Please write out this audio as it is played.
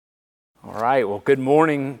All right, well, good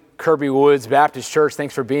morning, Kirby Woods Baptist Church.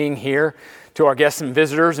 Thanks for being here. To our guests and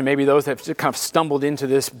visitors, and maybe those that have kind of stumbled into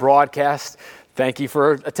this broadcast, thank you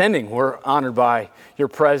for attending. We're honored by your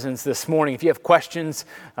presence this morning. If you have questions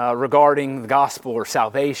regarding the gospel or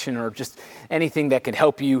salvation or just anything that can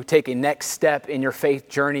help you take a next step in your faith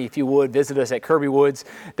journey, if you would, visit us at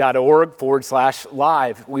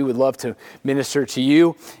kirbywoods.org/live. We would love to minister to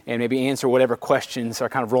you and maybe answer whatever questions are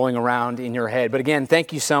kind of rolling around in your head. But again,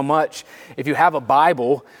 thank you so much. If you have a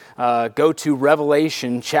Bible, go to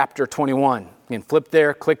Revelation chapter 21. You can flip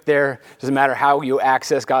there, click there. Doesn't matter how you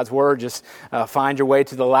access God's Word. Just find your way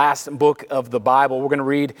to the last book of the Bible. We're going to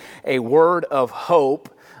read a word of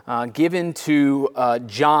hope given to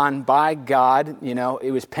John by God. You know,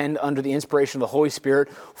 it was penned under the inspiration of the Holy Spirit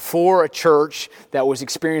for a church that was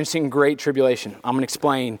experiencing great tribulation. I'm going to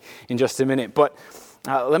explain in just a minute. But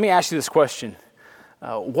let me ask you this question.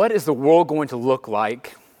 What is the world going to look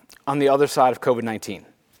like on the other side of COVID-19?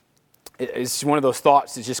 It's one of those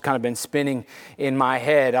thoughts that's just kind of been spinning in my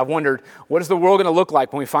head. I've wondered, what is the world going to look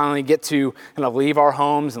like when we finally get to kind of leave our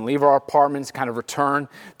homes and leave our apartments, kind of return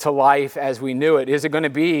to life as we knew it? Is it going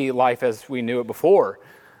to be life as we knew it before?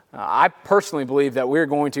 I personally believe that we're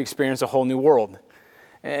going to experience a whole new world.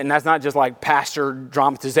 And that's not just like pastor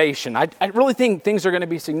dramatization. I really think things are going to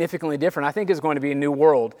be significantly different. I think it's going to be a new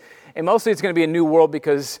world. And mostly it's going to be a new world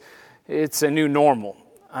because it's a new normal.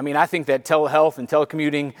 I mean, I think that telehealth and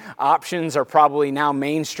telecommuting options are probably now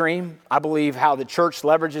mainstream. I believe how the church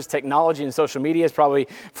leverages technology and social media is probably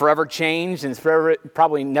forever changed and it's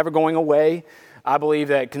probably never going away. I believe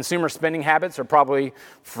that consumer spending habits are probably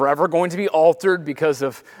forever going to be altered because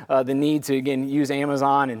of the need to, again, use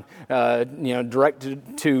Amazon and direct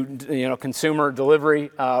to consumer delivery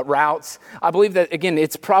routes. I believe that, again,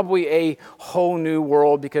 it's probably a whole new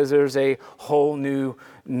world because there's a whole new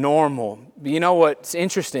normal. But you know what's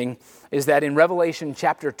interesting is that in Revelation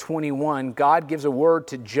chapter 21, God gives a word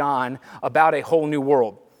to John about a whole new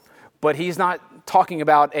world. But he's not talking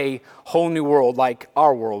about a whole new world like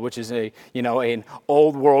our world, which is an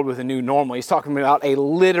old world with a new normal. He's talking about a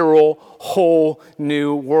literal whole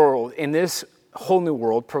new world. And this whole new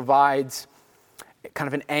world provides kind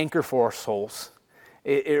of an anchor for our souls.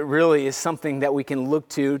 It really is something that we can look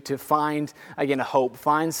to find, again, a hope,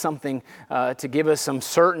 find something to give us some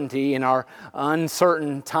certainty in our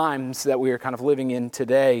uncertain times that we are kind of living in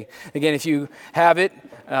today. Again, if you have it,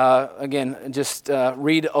 just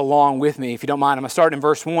read along with me. If you don't mind, I'm going to start in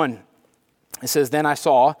verse 1. It says, "Then I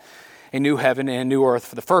saw a new heaven and a new earth,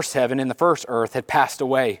 for the first heaven and the first earth had passed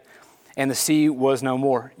away, and the sea was no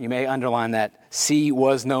more." You may underline that. Sea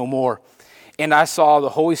was no more. "And I saw the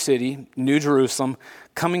holy city, New Jerusalem,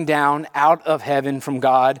 coming down out of heaven from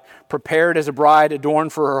God, prepared as a bride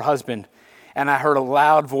adorned for her husband. And I heard a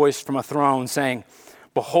loud voice from a throne saying,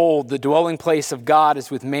 'Behold, the dwelling place of God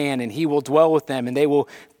is with man, and he will dwell with them, and they will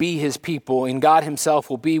be his people, and God himself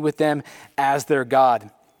will be with them as their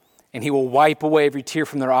God. And he will wipe away every tear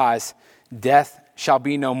from their eyes. Death shall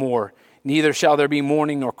be no more, neither shall there be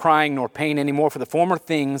mourning, nor crying, nor pain any more, for the former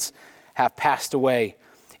things have passed away.'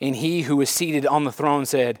 And he who was seated on the throne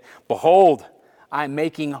said, 'Behold, I am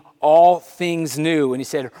making all things new.' And he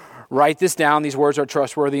said, 'Write this down. These words are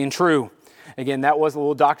trustworthy and true.'" Again, that was a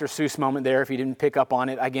little Dr. Seuss moment there if you didn't pick up on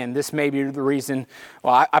it. Again, this may be the reason.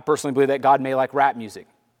 Well, I personally believe that God may like rap music.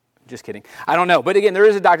 Just kidding. I don't know. But again, there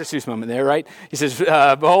is a Dr. Seuss moment there, right? He says,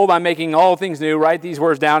 "Behold, I'm making all things new. Write these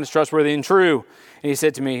words down. It's trustworthy and true." And he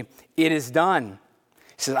said to me, "It is done."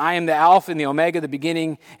 He says, "I am the Alpha and the Omega, the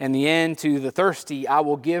beginning and the end. To the thirsty I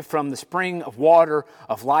will give from the spring of water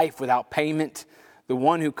of life without payment. The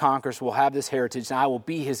one who conquers will have this heritage, and I will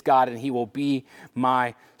be his God, and he will be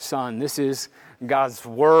my son." This is God's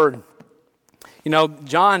word. You know,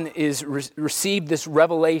 John is received this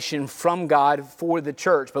revelation from God for the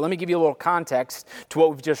church. But let me give you a little context to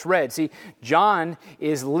what we've just read. See, John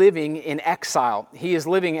is living in exile. He is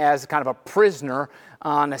living as kind of a prisoner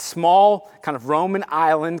on a small kind of Roman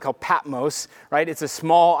island called Patmos, right? It's a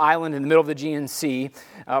small island in the middle of the Aegean Sea.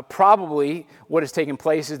 Probably what has taken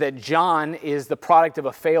place is that John is the product of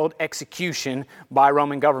a failed execution by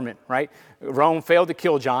Roman government, right? Rome failed to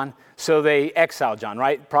kill John, so they exiled John,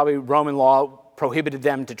 right? Probably Roman law prohibited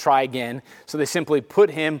them to try again. So they simply put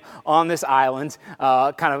him on this island,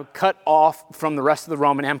 kind of cut off from the rest of the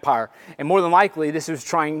Roman Empire. And more than likely, this was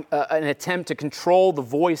trying an attempt to control the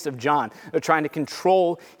voice of John. They're trying to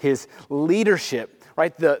control his leadership.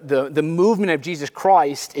 right? The movement of Jesus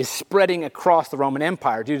Christ is spreading across the Roman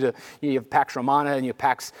Empire due to, you have Pax Romana and you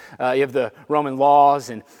have the Roman laws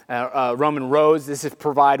and Roman roads. This is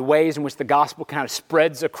provide ways in which the gospel kind of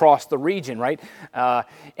spreads across the region, right?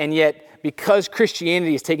 And yet, because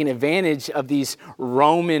Christianity is taking advantage of these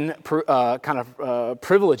Roman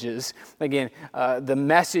privileges, again,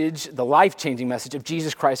 the life-changing message of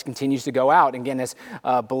Jesus Christ continues to go out. Again, as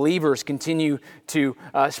believers continue to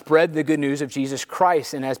spread the good news of Jesus Christ,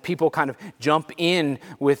 and as people kind of jump in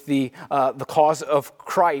with the cause of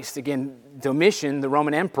Christ, again, Domitian, the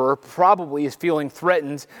Roman emperor, probably is feeling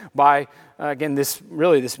threatened by, again, this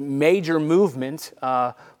major movement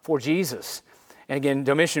for Jesus. And again,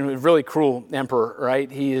 Domitian was a really cruel emperor,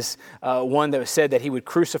 right? He is one that was said that he would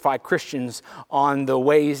crucify Christians on the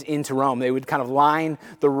ways into Rome. They would kind of line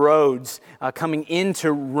the roads coming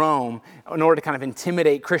into Rome in order to kind of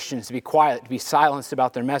intimidate Christians to be quiet, to be silenced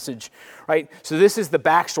about their message, right? So this is the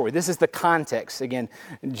backstory. This is the context. Again,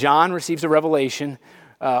 John receives a revelation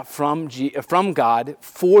from God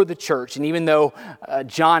for the church. And even though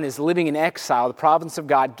John is living in exile, the providence of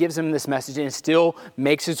God gives him this message, and it still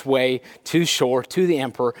makes its way to shore, to the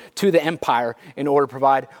emperor, to the empire, in order to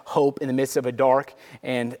provide hope in the midst of a dark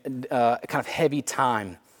and kind of heavy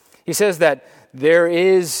time. He says that there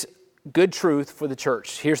is good truth for the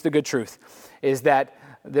church. Here's the good truth, is that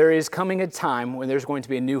there is coming a time when there's going to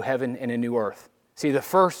be a new heaven and a new earth. See, the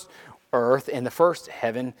first earth and the first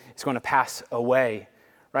heaven is going to pass away.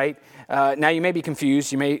 Right? Now you may be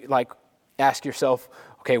confused. You may ask yourself,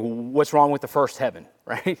 okay, what's wrong with the first heaven?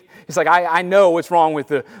 Right? It's like, I know what's wrong with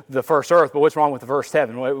the first earth, but what's wrong with the first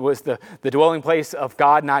heaven? Was the dwelling place of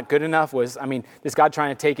God not good enough? Is God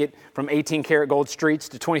trying to take it from 18 karat gold streets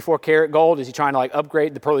to 24 karat gold? Is he trying to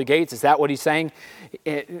upgrade the pearly gates? Is that what he's saying?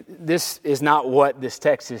 This is not what this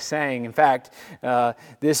text is saying. In fact,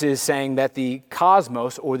 this is saying that the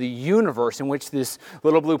cosmos, or the universe in which this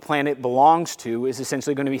little blue planet belongs to, is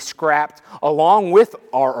essentially going to be scrapped along with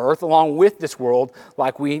our earth, along with this world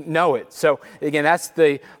like we know it. So again, that's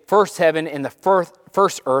the first heaven, and the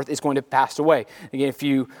first earth is going to pass away. Again, if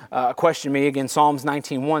you question me, again, Psalms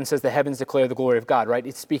 19:1 says the heavens declare the glory of God, right?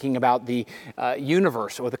 It's speaking about the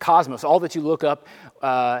universe or the cosmos, all that you look up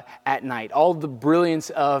at night, all the brilliance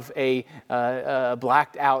of a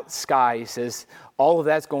blacked out sky. He says all of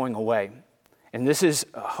that's going away. And this is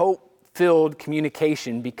hope-filled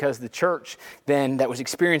communication, because the church then, that was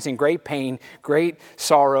experiencing great pain, great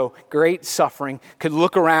sorrow, great suffering, could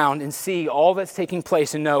look around and see all that's taking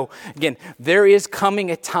place and know, again, there is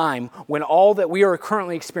coming a time when all that we are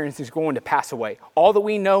currently experiencing is going to pass away. All that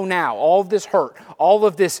we know now, all of this hurt, all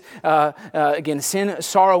of this, again, sin,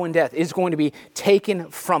 sorrow, and death is going to be taken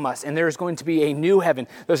from us, and there is going to be a new heaven.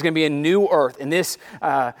 There's going to be a new earth, and this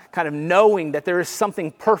kind of knowing that there is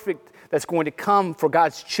something perfect that's going to come for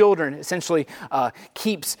God's children essentially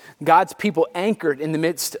keeps God's people anchored in the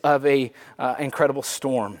midst of a incredible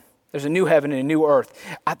storm. There's a new heaven and a new earth.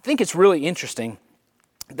 I think it's really interesting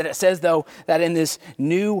that it says, though, that in this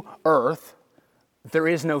new earth, there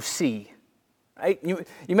is no sea. Right?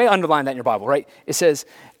 You may underline that in your Bible, right? It says,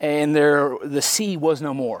 and the sea was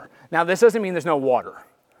no more. Now, this doesn't mean there's no water.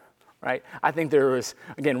 Right? I think there is,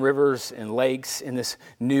 again, rivers and lakes in this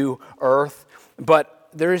new earth, but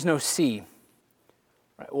there is no sea.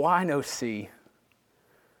 Right? Why no sea?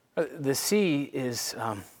 The sea is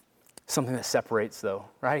something that separates, though,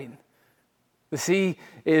 right? The sea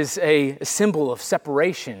is a symbol of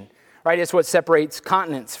separation, right? It's what separates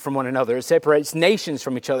continents from one another. It separates nations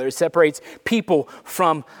from each other. It separates people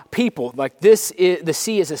from people. The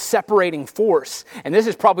sea is a separating force. And this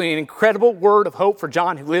is probably an incredible word of hope for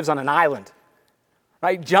John, who lives on an island.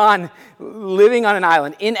 Right, John, living on an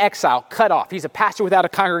island, in exile, cut off. He's a pastor without a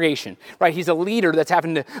congregation, right? He's a leader that's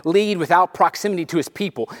having to lead without proximity to his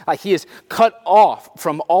people. He is cut off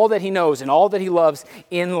from all that he knows and all that he loves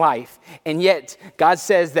in life. And yet, God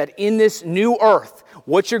says that in this new earth,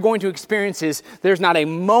 what you're going to experience is there's not a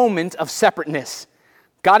moment of separateness.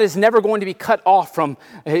 God is never going to be cut off from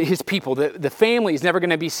his people. The family is never going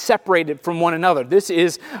to be separated from one another. This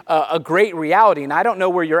is a great reality, and I don't know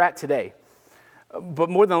where you're at today. But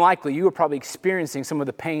more than likely, you are probably experiencing some of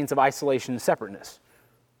the pains of isolation and separateness,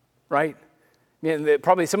 right?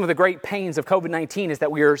 Probably some of the great pains of COVID-19 is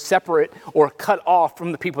that we are separate or cut off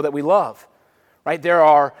from the people that we love, right? There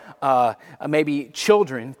are maybe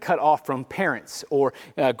children cut off from parents, or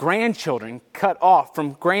grandchildren cut off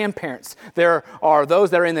from grandparents. There are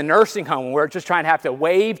those that are in the nursing home, and we're just trying to have to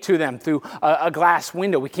wave to them through a glass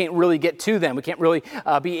window. We can't really get to them. We can't really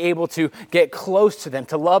be able to get close to them,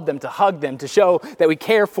 to love them, to hug them, to show that we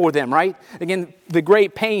care for them, right? Again, the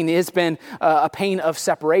great pain has been a pain of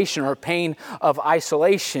separation or a pain of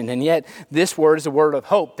isolation. And yet this word is a word of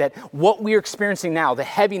hope, that what we're experiencing now, the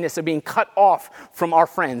heaviness of being cut off from our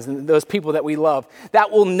friends and those people that we love,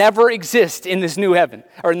 that will never exist in this new heaven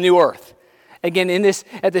or new earth. Again,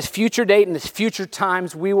 at this future date, in this future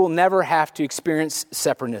times, we will never have to experience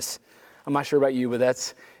separateness. I'm not sure about you, but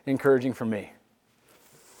that's encouraging for me.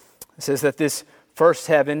 It says that this first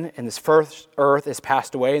heaven and this first earth has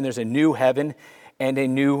passed away, and there's a new heaven and a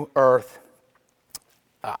new earth.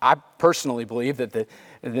 I personally believe that the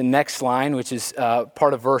next line, which is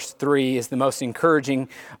part of verse 3, is the most encouraging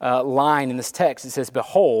line in this text. It says,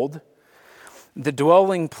 "Behold, the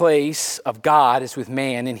dwelling place of God is with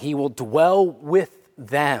man, and he will dwell with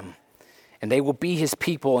them, and they will be his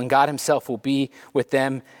people, and God himself will be with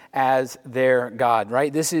them as their God."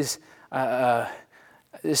 Right? This is a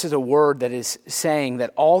word that is saying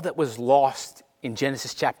that all that was lost in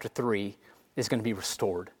Genesis chapter 3 is going to be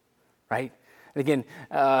restored, right? And again,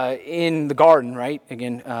 in the garden, right?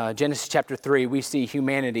 Again, Genesis chapter 3, we see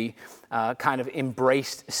humanity kind of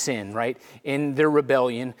embraced sin, right? In their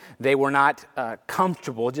rebellion, they were not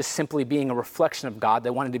comfortable just simply being a reflection of God. They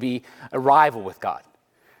wanted to be a rival with God.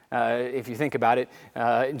 If you think about it,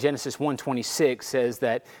 Genesis 1:26 says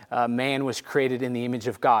that man was created in the image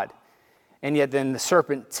of God. And yet then the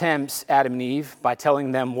serpent tempts Adam and Eve by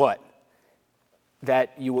telling them what?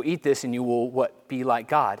 That you will eat this and you will, what? Be like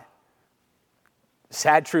God.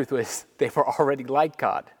 Sad truth was they were already like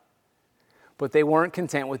God. But they weren't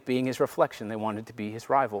content with being his reflection. They wanted to be his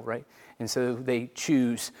rival, right? And so they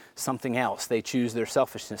choose something else. They choose their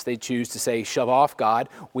selfishness. They choose to say, shove off God.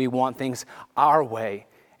 We want things our way.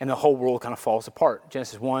 And the whole world kind of falls apart.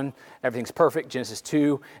 Genesis 1, everything's perfect. Genesis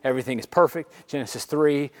 2, everything is perfect. Genesis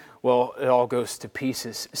 3, well, it all goes to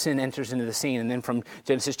pieces. Sin enters into the scene. And then from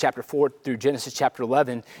Genesis chapter 4 through Genesis chapter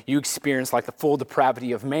 11, you experience like the full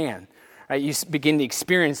depravity of man. Right? You begin to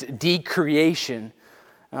experience decreation.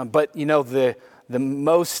 But, you know, the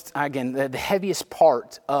most, again, the heaviest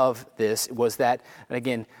part of this was that,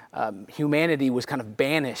 again, humanity was kind of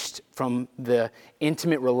banished from the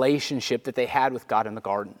intimate relationship that they had with God in the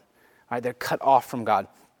garden. All right, they're cut off from God.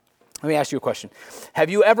 Let me ask you a question. Have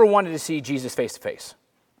you ever wanted to see Jesus face to face?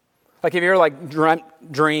 Like, have you ever like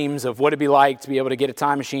dreamt dreams of what it'd be like to be able to get a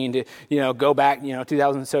time machine to, go back,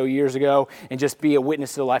 2,000 so years ago and just be a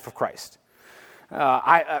witness to the life of Christ?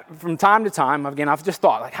 From time to time, again, I've just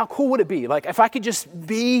thought, like, how cool would it be? Like, if I could just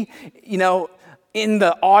be, in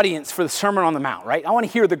the audience for the Sermon on the Mount, right? I want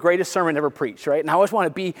to hear the greatest sermon ever preached, right? And I always want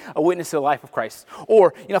to be a witness to the life of Christ.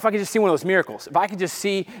 Or, if I could just see one of those miracles. If I could just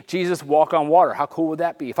see Jesus walk on water, how cool would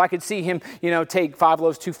that be? If I could see him, take 5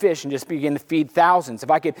 loaves, 2 fish and just begin to feed thousands.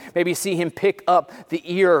 If I could maybe see him pick up the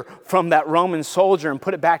ear from that Roman soldier and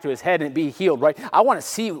put it back to his head and it be healed, right? I want to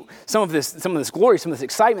see some of this glory, some of this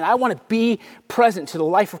excitement. I want to be present to the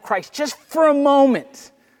life of Christ just for a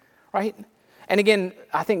moment, right? And again,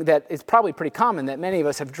 I think that it's probably pretty common that many of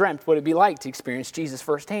us have dreamt what it'd be like to experience Jesus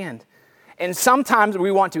firsthand. And sometimes we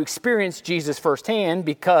want to experience Jesus firsthand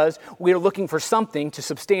because we're looking for something to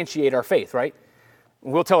substantiate our faith, right?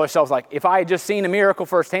 We'll tell ourselves, like, if I had just seen a miracle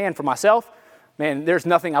firsthand for myself, man, there's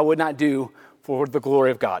nothing I would not do for the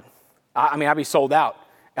glory of God. I mean, I'd be sold out.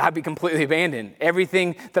 I'd be completely abandoned.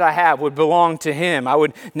 Everything that I have would belong to him. I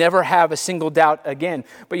would never have a single doubt again.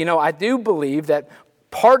 But, I do believe that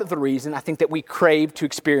part of the reason I think that we crave to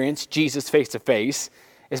experience Jesus face to face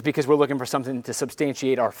is because we're looking for something to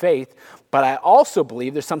substantiate our faith. But I also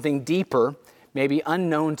believe there's something deeper, maybe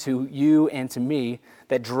unknown to you and to me,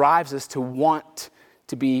 that drives us to want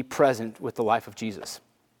to be present with the life of Jesus.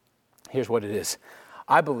 Here's what it is.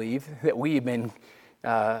 I believe that we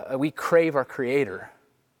crave our Creator,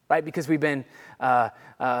 right? Because we've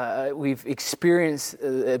experienced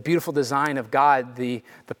a beautiful design of God. The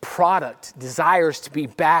product desires to be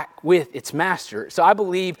back with its master. So I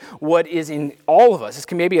believe what is in all of us, this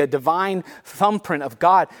can maybe a divine thumbprint of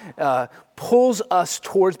God, pulls us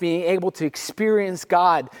towards being able to experience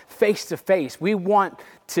God face to face. We want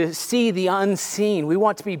to see the unseen. We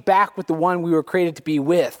want to be back with the one we were created to be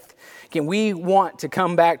with. Again, we want to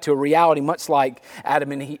come back to a reality much like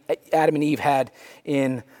Adam and Eve had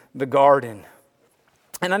in the garden.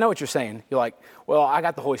 And I know what you're saying. You're like, well, I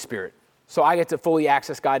got the Holy Spirit, So I get to fully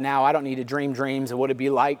access God now. I don't need to dream dreams of what it'd be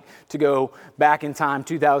like to go back in time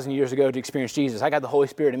 2,000 years ago to experience Jesus. I got the Holy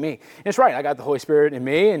Spirit in me. And it's right, I got the Holy Spirit in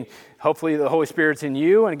me, and hopefully the Holy Spirit's in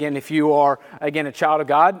you. And again, if you are, again, a child of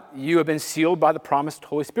God, you have been sealed by the promised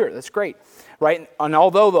Holy Spirit. That's great, right? And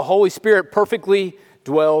although the Holy Spirit perfectly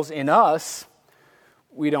dwells in us,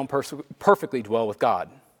 we don't perfectly dwell with God.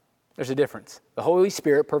 There's a difference. The Holy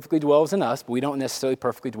Spirit perfectly dwells in us, but we don't necessarily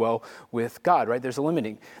perfectly dwell with God, right? There's a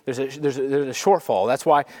limiting. There's a shortfall. That's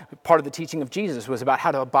why part of the teaching of Jesus was about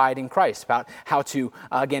how to abide in Christ, about how to,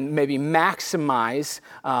 again, maybe maximize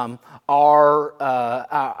our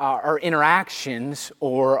interactions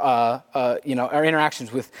or, our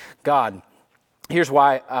interactions with God. Here's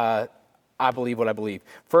why I believe what I believe.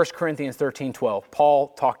 1 Corinthians 13:12, Paul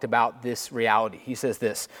talked about this reality. He says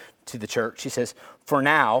this to the church. He says, "For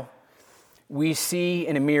now, we see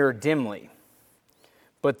in a mirror dimly,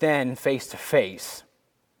 but then face to face."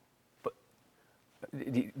 But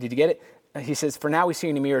did you get it? He says, "For now we see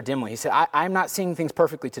in a mirror dimly." He said, I'm not seeing things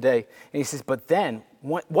perfectly today. And he says, but then,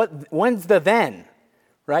 when's the then?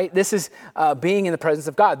 Right? This is being in the presence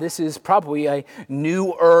of God. This is probably a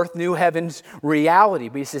new earth, new heavens reality.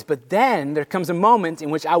 But he says, but then there comes a moment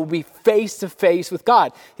in which I will be face to face with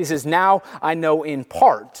God. He says, now I know in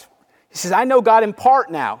part. He says, I know God in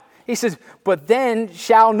part now. He says, but then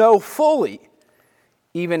shall know fully,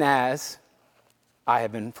 even as I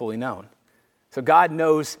have been fully known. So God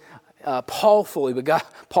knows Paul fully, but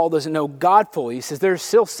Paul doesn't know God fully. He says there's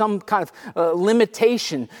still some kind of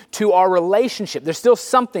limitation to our relationship. There's still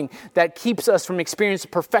something that keeps us from experiencing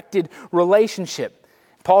a perfected relationship.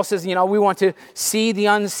 Paul says, we want to see the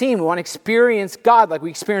unseen. We want to experience God like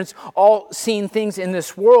we experience all seen things in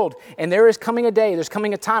this world. And there is coming a day, there's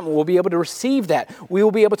coming a time when we'll be able to receive that. We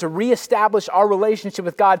will be able to reestablish our relationship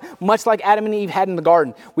with God, much like Adam and Eve had in the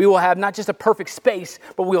garden. We will have not just a perfect space,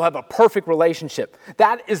 but we will have a perfect relationship.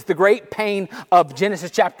 That is the great pain of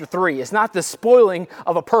Genesis chapter 3. It's not the spoiling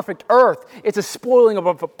of a perfect earth. It's a spoiling of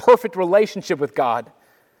a perfect relationship with God.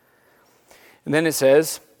 And then it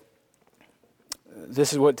says,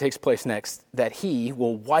 this is what takes place next, that he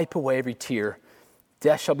will wipe away every tear.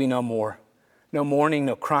 Death shall be no more. No mourning,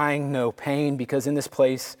 no crying, no pain, because in this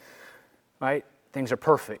place, right, things are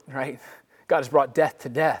perfect, right? God has brought death to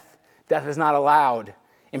death. Death is not allowed.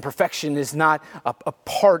 Imperfection is not a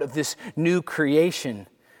part of this new creation.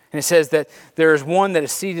 And it says that there is one that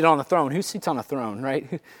is seated on the throne. Who sits on a throne,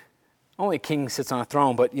 right? Only a king sits on a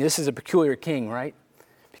throne, but this is a peculiar king, right?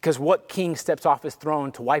 Because what king steps off his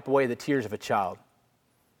throne to wipe away the tears of a child?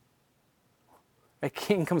 A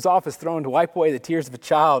king comes off his throne to wipe away the tears of a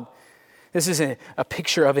child. This is a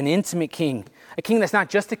picture of an intimate king. A king that's not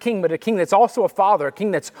just a king, but a king that's also a father, a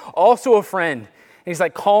king that's also a friend. And he's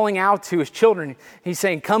like calling out to his children. He's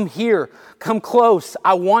saying, come here, come close.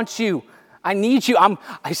 I want you. I need you.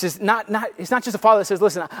 He says, it's not just a father that says,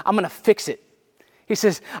 listen, I'm going to fix it. He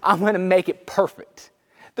says, I'm going to make it perfect.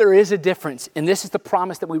 There is a difference, and this is the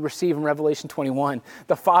promise that we receive in Revelation 21.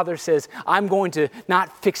 The Father says, I'm going to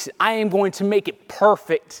not fix it. I am going to make it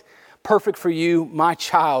perfect. Perfect for you, my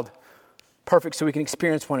child. Perfect so we can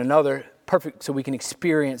experience one another. Perfect so we can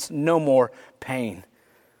experience no more pain.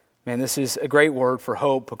 Man, this is a great word for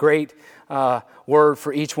hope, a great word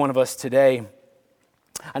for each one of us today.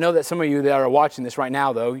 I know that some of you that are watching this right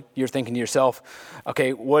now, though, you're thinking to yourself,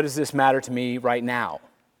 okay, what does this matter to me right now?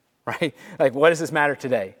 Right? Like, what does this matter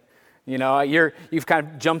today? You've kind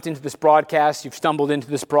of jumped into this broadcast, you've stumbled into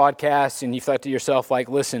this broadcast, and you thought to yourself, like,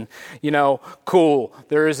 listen, cool,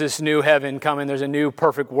 there is this new heaven coming, there's a new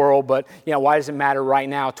perfect world, but, why does it matter right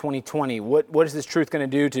now, 2020? What is this truth going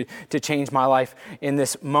to do to change my life in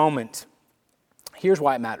this moment? Here's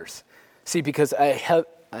why it matters. See, because a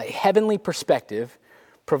heavenly perspective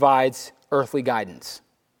provides earthly guidance.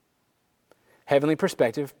 Heavenly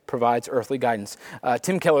perspective provides earthly guidance.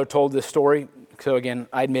 Tim Keller told this story. So again,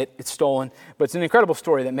 I admit it's stolen, but it's an incredible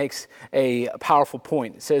story that makes a powerful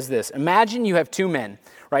point. It says this: imagine you have two men,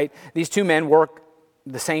 right? These two men work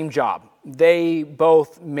the same job. They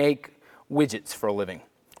both make widgets for a living,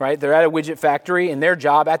 right? They're at a widget factory, and their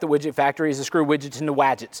job at the widget factory is to screw widgets into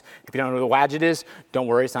wadgets. If you don't know what a wadget is, don't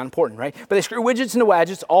worry, it's not important, right? But they screw widgets into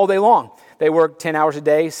wadgets all day long. They work 10 hours a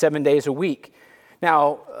day, 7 days a week.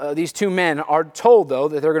 Now, these two men are told, though,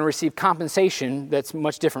 that they're going to receive compensation that's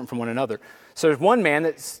much different from one another. So there's one man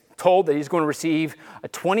that's told that he's going to receive a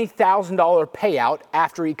 $20,000 payout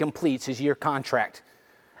after he completes his year contract.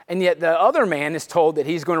 And yet the other man is told that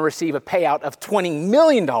he's going to receive a payout of $20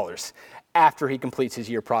 million after he completes his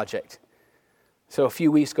year project. So a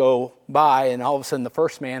few weeks go by, and all of a sudden the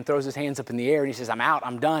first man throws his hands up in the air and he says, I'm out,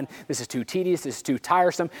 I'm done. This is too tedious, this is too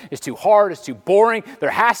tiresome, it's too hard, it's too boring. There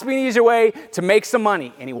has to be an easier way to make some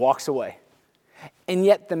money. And he walks away. And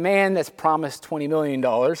yet the man that's promised $20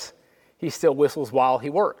 million, he still whistles while he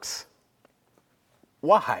works.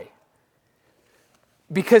 Why?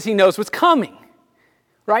 Because he knows what's coming.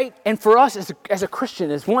 Right? And for us as a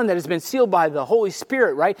Christian, as one that has been sealed by the Holy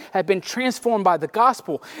Spirit, right, have been transformed by the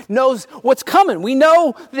gospel, knows what's coming. We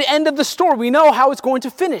know the end of the story. We know how it's going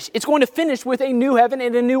to finish. It's going to finish with a new heaven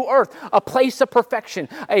and a new earth, a place of perfection,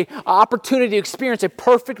 an opportunity to experience a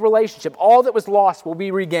perfect relationship. All that was lost will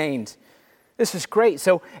be regained. This is great.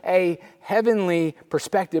 So a heavenly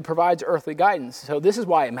perspective provides earthly guidance. So this is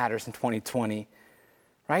why it matters in 2020,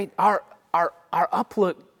 right? Our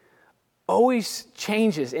outlook always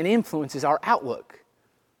changes and influences our outlook.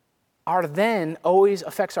 Our then always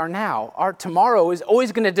affects our now. Our tomorrow is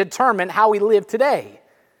always going to determine how we live today.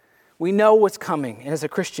 We know what's coming. And as a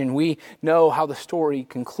Christian, we know how the story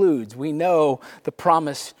concludes. We know the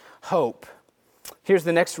promised hope. Here's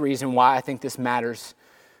the next reason why I think this matters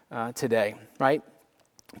today, right?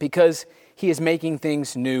 Because he is making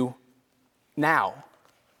things new now.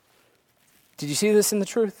 Did you see this in the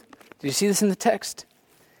truth? Did you see this in the text?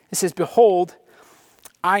 It says, behold,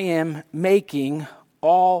 I am making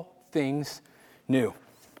all things new.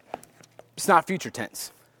 It's not future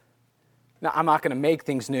tense. Now, I'm not going to make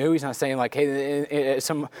things new. He's not saying like, hey, at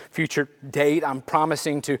some future date, I'm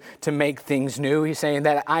promising to make things new. He's saying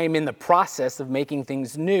that I am in the process of making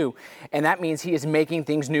things new. And that means he is making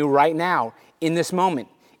things new right now, in this moment,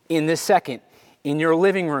 in this second, in your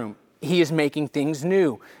living room. He is making things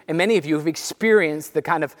new. And many of you have experienced the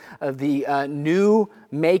kind of new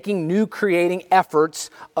making, new creating efforts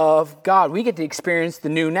of God. We get to experience the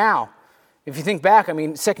new now. If you think back, 2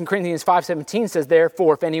 Corinthians 5:17 says,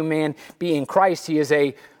 therefore, if any man be in Christ, he is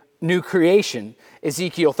a new creation.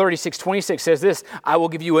 Ezekiel 36:26 says this, I will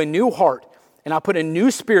give you a new heart, and I'll put a new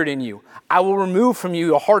spirit in you. I will remove from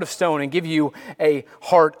you a heart of stone and give you a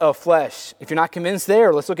heart of flesh. If you're not convinced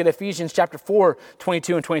there, let's look at Ephesians chapter 4,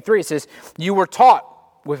 22 and 23. It says, you were taught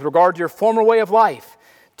with regard to your former way of life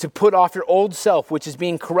to put off your old self, which is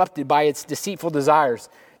being corrupted by its deceitful desires,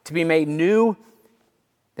 to be made new.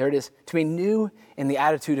 There it is, to be new in the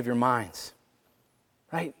attitude of your minds.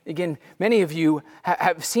 Right? Again, many of you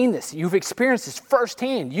have seen this. You've experienced this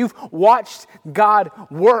firsthand. You've watched God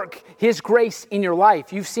work His grace in your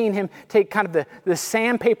life. You've seen Him take kind of the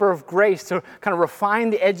sandpaper of grace to kind of refine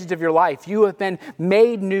the edges of your life. You have been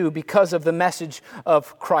made new because of the message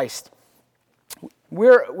of Christ.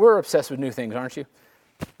 We're obsessed with new things, aren't you?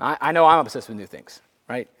 I know I'm obsessed with new things,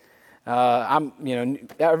 right?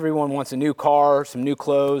 Everyone wants a new car, some new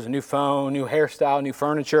clothes, a new phone, new hairstyle, new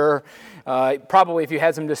furniture. Probably if you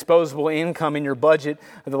had some disposable income in your budget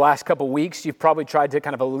the last couple of weeks, you've probably tried to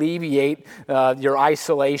kind of alleviate your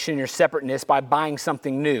isolation, your separateness by buying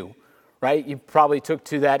something new, right? You probably took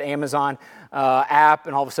to that Amazon app,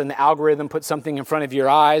 and all of a sudden the algorithm put something in front of your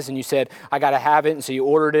eyes, and you said, I got to have it, and so you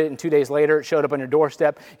ordered it, and 2 days later it showed up on your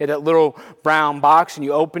doorstep. You had that little brown box, and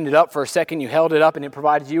you opened it up for a second, you held it up, and it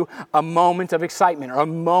provided you a moment of excitement or a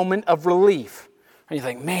moment of relief. And you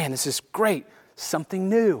think, man, this is great, something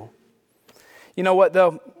new. You know what,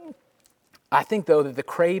 though? I think, though, that the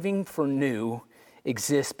craving for new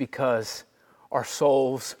exists because our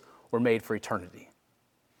souls were made for eternity.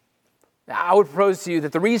 I would propose to you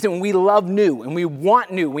that the reason we love new and we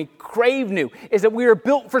want new, we crave new, is that we are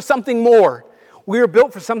built for something more. We are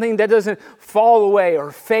built for something that doesn't fall away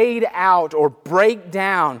or fade out or break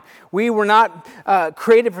down. We were not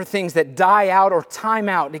created for things that die out or time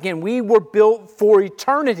out. Again, we were built for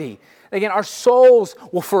eternity. Again, our souls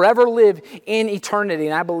will forever live in eternity,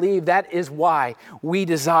 and I believe that is why we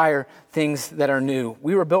desire things that are new.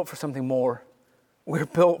 We were built for something more. We're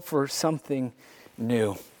built for something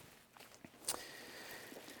new.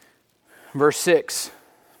 Verse 6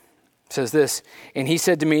 says this, and he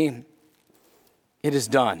said to me, it is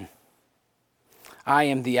done. I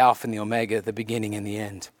am the Alpha and the Omega, the beginning and the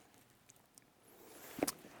end.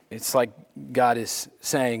 It's like God is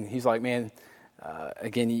saying, He's like, man,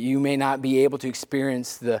 again, you may not be able to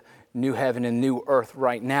experience the new heaven and new earth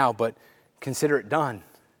right now, but consider it done.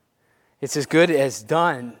 It's as good as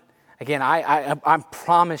done. Again, I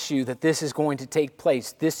promise you that this is going to take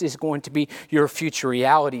place. This is going to be your future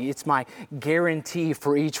reality. It's my guarantee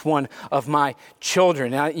for each one of my children.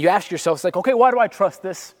 Now, you ask yourself, it's like, okay, why do I trust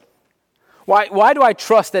this? Why do I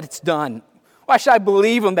trust that it's done? Why should I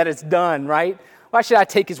believe Him that it's done, right? Why should I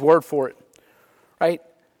take His word for it, right?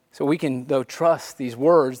 So we can, though, trust these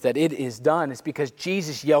words that it is done. It's because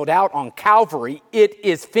Jesus yelled out on Calvary, it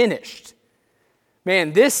is finished.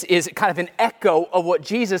 Man, this is kind of an echo of what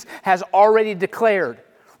Jesus has already declared,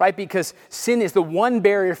 right? Because sin is the one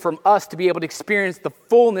barrier from us to be able to experience the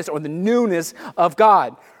fullness or the newness of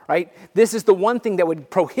God, right? This is the one thing that would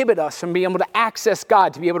prohibit us from being able to access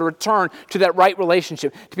God, to be able to return to that right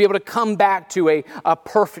relationship, to be able to come back to a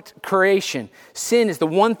perfect creation. Sin is the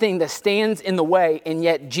one thing that stands in the way, and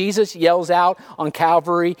yet Jesus yells out on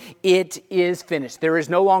Calvary, "It is finished." There is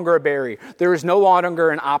no longer a barrier. There is no longer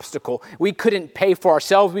an obstacle. We couldn't pay for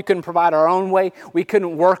ourselves. We couldn't provide our own way. We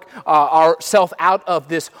couldn't work ourselves out of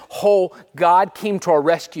this hole. God came to our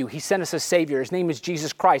rescue. He sent us a Savior. His name is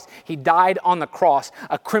Jesus Christ. He died on the cross,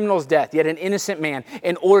 a criminal's death, yet an innocent man,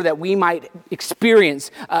 in order that we might experience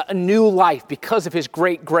a new life because of His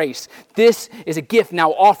great grace. This is a gift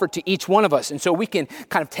now offered to each one of us. And so we can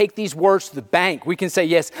kind of take these words to the bank. We can say,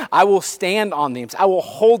 yes, I will stand on them. I will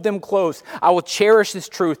hold them close. I will cherish this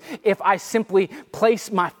truth if I simply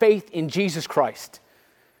place my faith in Jesus Christ.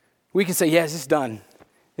 We can say, yes, it's done.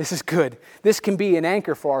 This is good. This can be an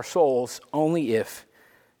anchor for our souls only if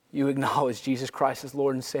you acknowledge Jesus Christ as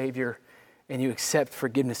Lord and Savior and you accept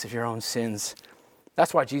forgiveness of your own sins.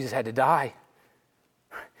 That's why Jesus had to die.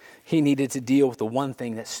 He needed to deal with the one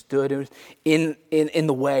thing that stood in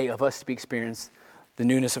the way of us to be experienced the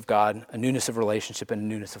newness of God, a newness of relationship, and a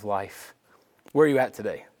newness of life. Where are you at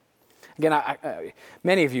today? Again,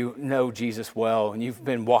 many of you know Jesus well, and you've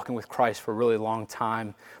been walking with Christ for a really long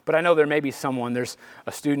time. But I know there may be someone, there's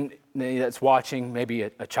a student that's watching, maybe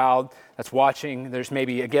a child that's watching. There's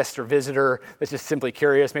maybe a guest or visitor that's just simply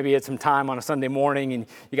curious. Maybe you had some time on a Sunday morning and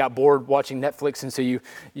you got bored watching Netflix, and so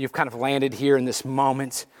you've kind of landed here in this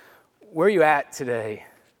moment. Where are you at today?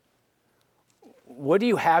 What do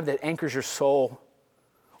you have that anchors your soul?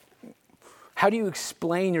 How do you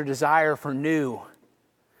explain your desire for new?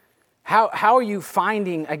 How are you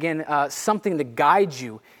finding, again, something to guide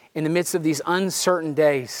you in the midst of these uncertain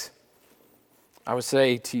days? I would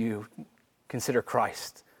say to you, consider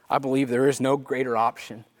Christ. I believe there is no greater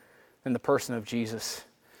option than the person of Jesus.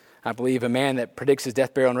 I believe a man that predicts his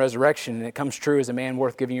death, burial, and resurrection, and it comes true, is a man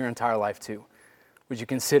worth giving your entire life to. Would you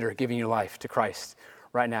consider giving your life to Christ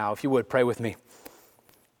right now? If you would, pray with me.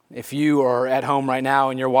 If you are at home right now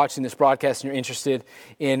and you're watching this broadcast and you're interested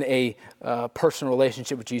in a personal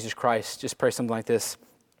relationship with Jesus Christ, just pray something like this.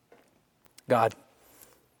 God,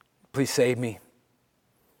 please save me.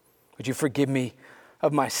 Would you forgive me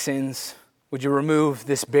of my sins? Would you remove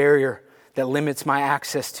this barrier that limits my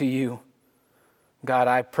access to you? God,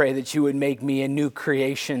 I pray that you would make me a new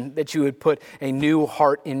creation, that you would put a new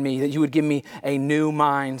heart in me, that you would give me a new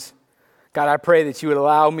mind. God, I pray that you would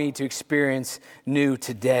allow me to experience new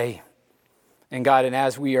today. And God, and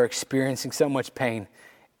as we are experiencing so much pain,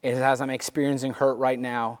 and as I'm experiencing hurt right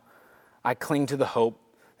now, I cling to the hope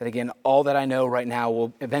that, again, all that I know right now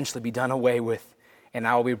will eventually be done away with, and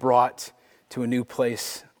I will be brought to a new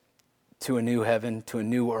place, to a new heaven, to a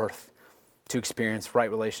new earth, to experience right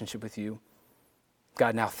relationship with you.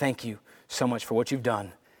 God, now thank you so much for what you've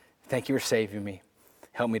done. Thank you for saving me.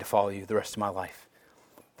 Help me to follow you the rest of my life.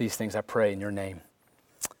 These things I pray in your name.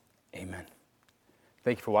 Amen.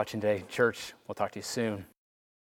 Thank you for watching today, church. We'll talk to you soon.